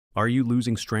Are you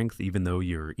losing strength even though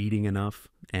you're eating enough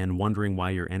and wondering why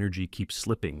your energy keeps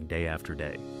slipping day after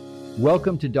day?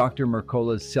 Welcome to Dr.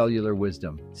 Mercola's Cellular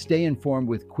Wisdom. Stay informed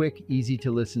with quick,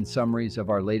 easy-to-listen summaries of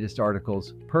our latest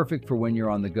articles, perfect for when you're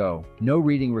on the go. No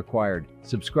reading required.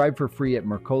 Subscribe for free at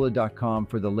mercola.com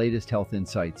for the latest health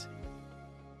insights.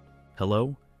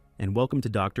 Hello, and welcome to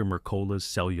Dr. Mercola's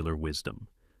Cellular Wisdom.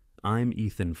 I'm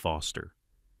Ethan Foster.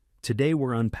 Today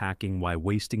we're unpacking why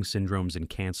wasting syndromes in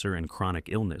cancer and chronic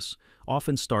illness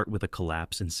often start with a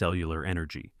collapse in cellular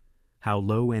energy, how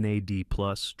low NAD+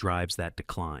 drives that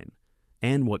decline,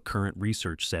 and what current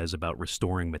research says about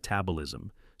restoring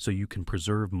metabolism so you can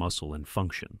preserve muscle and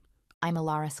function. I'm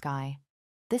Alara Sky.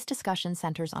 This discussion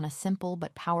centers on a simple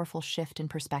but powerful shift in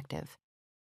perspective.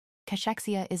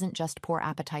 Cachexia isn't just poor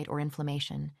appetite or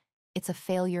inflammation, it's a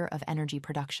failure of energy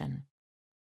production.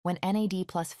 When NAD+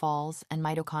 falls and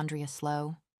mitochondria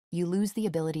slow, you lose the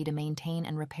ability to maintain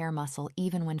and repair muscle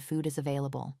even when food is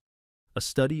available. A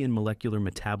study in molecular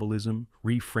metabolism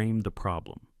reframed the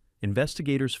problem.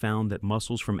 Investigators found that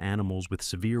muscles from animals with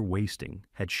severe wasting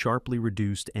had sharply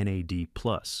reduced NAD+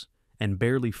 and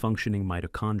barely functioning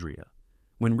mitochondria.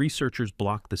 When researchers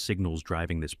blocked the signals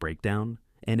driving this breakdown,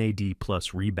 NAD+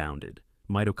 rebounded,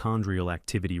 mitochondrial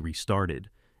activity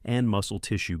restarted, and muscle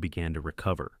tissue began to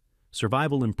recover.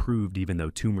 Survival improved even though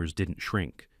tumors didn't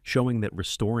shrink, showing that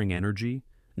restoring energy,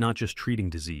 not just treating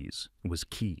disease, was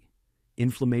key.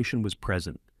 Inflammation was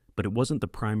present, but it wasn't the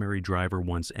primary driver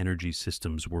once energy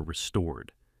systems were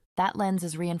restored. That lens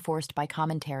is reinforced by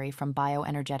commentary from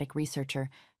bioenergetic researcher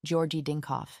Georgy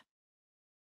Dinkoff.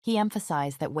 He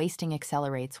emphasized that wasting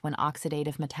accelerates when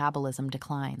oxidative metabolism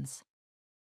declines.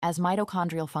 As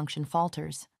mitochondrial function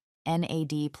falters,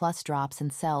 NAD+ drops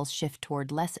and cells shift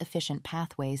toward less efficient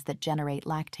pathways that generate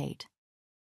lactate.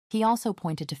 He also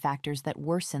pointed to factors that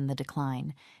worsen the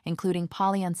decline, including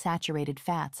polyunsaturated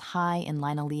fats high in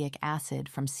linoleic acid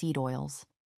from seed oils.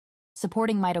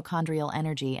 Supporting mitochondrial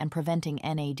energy and preventing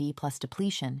NAD+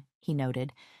 depletion, he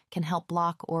noted, can help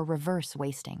block or reverse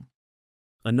wasting.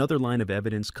 Another line of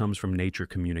evidence comes from Nature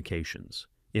Communications.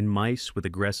 In mice with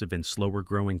aggressive and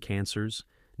slower-growing cancers,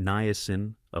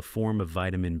 niacin, a form of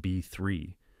vitamin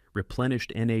B3,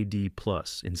 replenished NAD+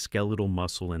 in skeletal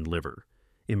muscle and liver,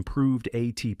 improved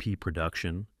ATP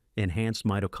production, enhanced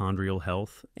mitochondrial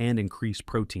health, and increased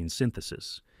protein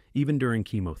synthesis, even during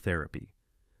chemotherapy.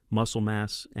 Muscle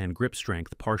mass and grip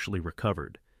strength partially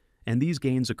recovered, and these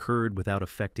gains occurred without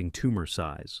affecting tumor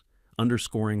size,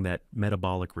 underscoring that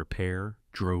metabolic repair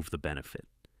drove the benefit.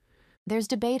 There's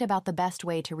debate about the best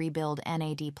way to rebuild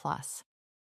NAD+.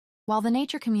 While the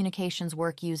Nature Communications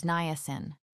work used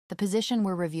niacin, the position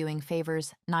we're reviewing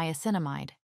favors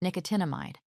niacinamide,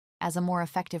 nicotinamide, as a more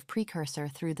effective precursor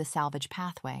through the salvage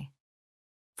pathway.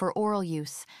 For oral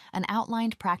use, an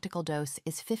outlined practical dose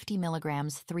is 50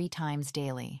 milligrams 3 times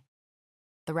daily.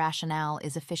 The rationale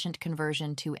is efficient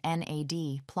conversion to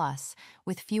NAD+,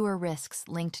 with fewer risks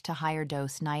linked to higher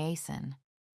dose niacin.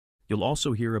 You'll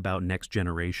also hear about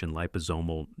next-generation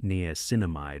liposomal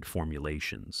niacinamide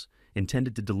formulations,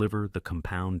 intended to deliver the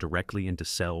compound directly into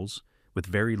cells with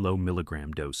very low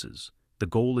milligram doses. The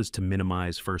goal is to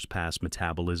minimize first-pass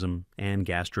metabolism and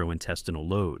gastrointestinal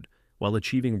load while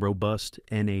achieving robust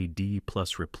NAD+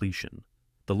 repletion.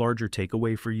 The larger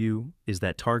takeaway for you is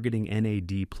that targeting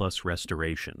NAD+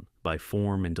 restoration by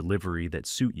form and delivery that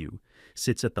suit you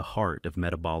sits at the heart of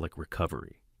metabolic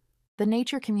recovery. The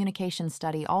Nature Communications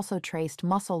study also traced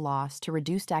muscle loss to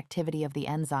reduced activity of the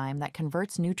enzyme that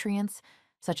converts nutrients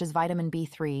such as vitamin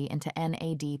B3 into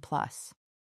NAD+.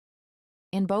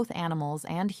 In both animals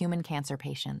and human cancer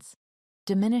patients,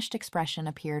 diminished expression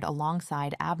appeared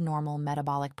alongside abnormal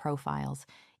metabolic profiles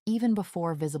even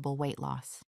before visible weight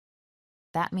loss.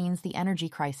 That means the energy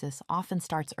crisis often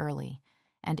starts early,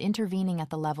 and intervening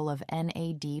at the level of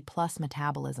NAD+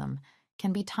 metabolism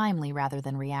can be timely rather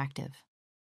than reactive.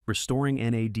 Restoring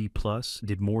NAD+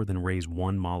 did more than raise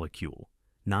one molecule.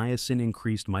 Niacin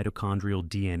increased mitochondrial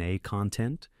DNA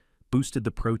content, boosted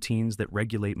the proteins that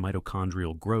regulate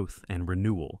mitochondrial growth and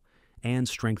renewal, and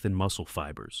strengthened muscle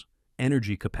fibers.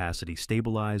 Energy capacity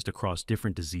stabilized across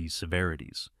different disease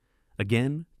severities.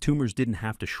 Again, tumors didn't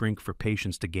have to shrink for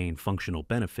patients to gain functional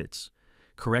benefits.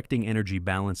 Correcting energy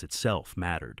balance itself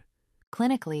mattered.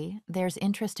 Clinically, there's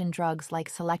interest in drugs like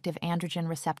selective androgen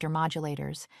receptor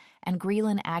modulators and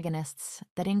ghrelin agonists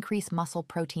that increase muscle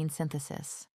protein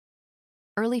synthesis.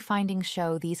 Early findings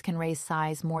show these can raise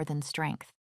size more than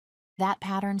strength. That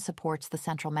pattern supports the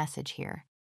central message here.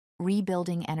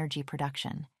 Rebuilding energy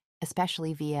production,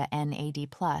 especially via NAD+,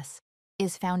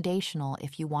 is foundational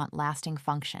if you want lasting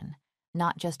function,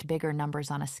 not just bigger numbers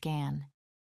on a scan.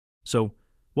 So,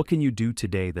 What can you do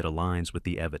today that aligns with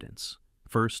the evidence?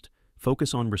 First,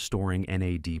 focus on restoring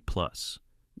NAD+.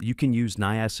 You can use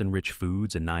niacin-rich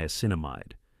foods and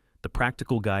niacinamide. The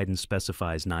practical guidance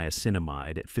specifies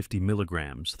niacinamide at 50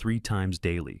 milligrams 3 times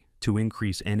daily to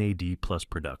increase NAD+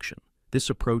 production. This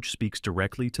approach speaks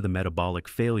directly to the metabolic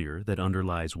failure that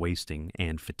underlies wasting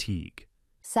and fatigue.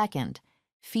 Second,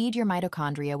 feed your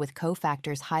mitochondria with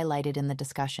cofactors highlighted in the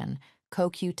discussion,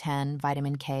 CoQ10,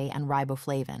 vitamin K, and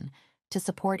riboflavin, to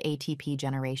support ATP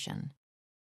generation.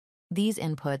 These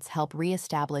inputs help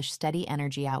reestablish steady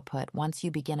energy output once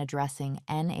you begin addressing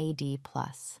NAD+.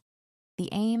 The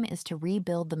aim is to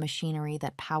rebuild the machinery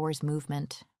that powers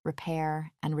movement,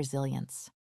 repair, and resilience.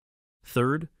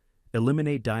 Third,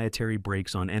 eliminate dietary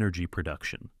breaks on energy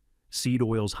production. Seed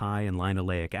oils high in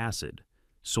linoleic acid,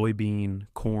 soybean,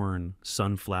 corn,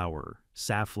 sunflower,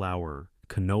 safflower,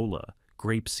 canola,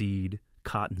 grapeseed,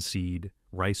 cottonseed,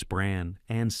 rice bran,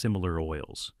 and similar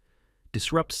oils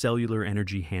disrupt cellular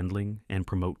energy handling and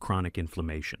promote chronic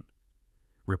inflammation.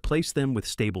 Replace them with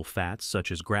stable fats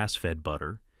such as grass-fed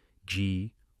butter,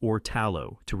 ghee, or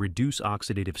tallow to reduce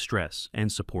oxidative stress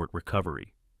and support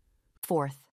recovery.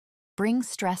 Fourth, bring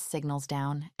stress signals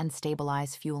down and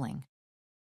stabilize fueling.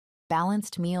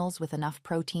 Balanced meals with enough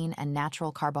protein and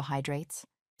natural carbohydrates,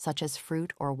 such as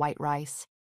fruit or white rice,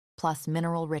 plus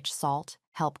mineral-rich salt,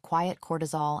 help quiet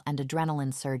cortisol and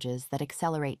adrenaline surges that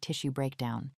accelerate tissue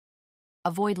breakdown.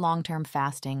 Avoid long-term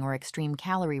fasting or extreme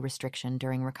calorie restriction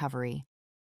during recovery.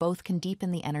 Both can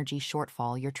deepen the energy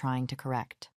shortfall you're trying to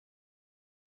correct.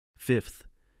 Fifth,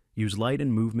 use light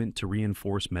and movement to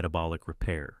reinforce metabolic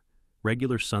repair.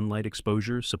 Regular sunlight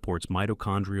exposure supports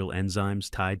mitochondrial enzymes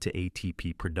tied to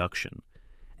ATP production,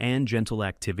 and gentle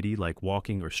activity like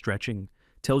walking or stretching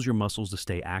tells your muscles to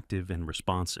stay active and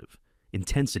responsive.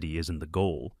 Intensity isn't the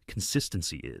goal,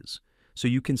 consistency is, so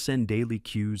you can send daily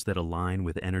cues that align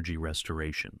with energy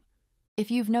restoration. If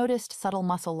you've noticed subtle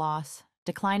muscle loss,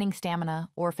 declining stamina,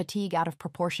 or fatigue out of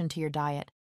proportion to your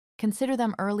diet, consider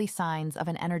them early signs of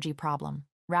an energy problem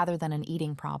rather than an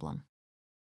eating problem.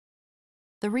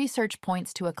 The research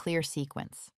points to a clear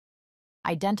sequence.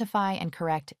 Identify and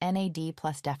correct NAD+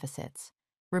 deficits,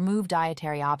 remove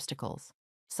dietary obstacles,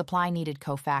 supply needed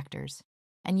cofactors,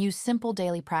 and use simple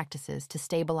daily practices to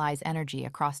stabilize energy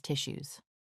across tissues.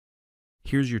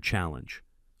 Here's your challenge.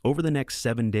 Over the next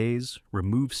 7 days,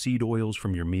 remove seed oils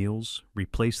from your meals,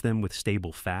 replace them with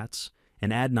stable fats,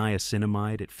 and add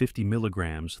niacinamide at 50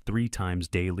 milligrams 3 times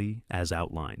daily as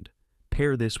outlined.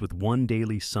 Pair this with 1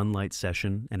 daily sunlight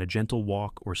session and a gentle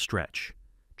walk or stretch.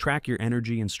 Track your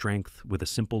energy and strength with a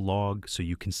simple log so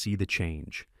you can see the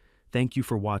change. Thank you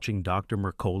for watching Dr.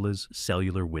 Mercola's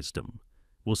Cellular Wisdom.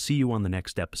 We'll see you on the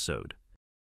next episode.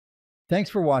 Thanks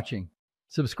for watching.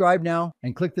 Subscribe now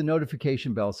and click the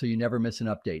notification bell so you never miss an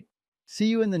update. See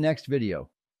you in the next video.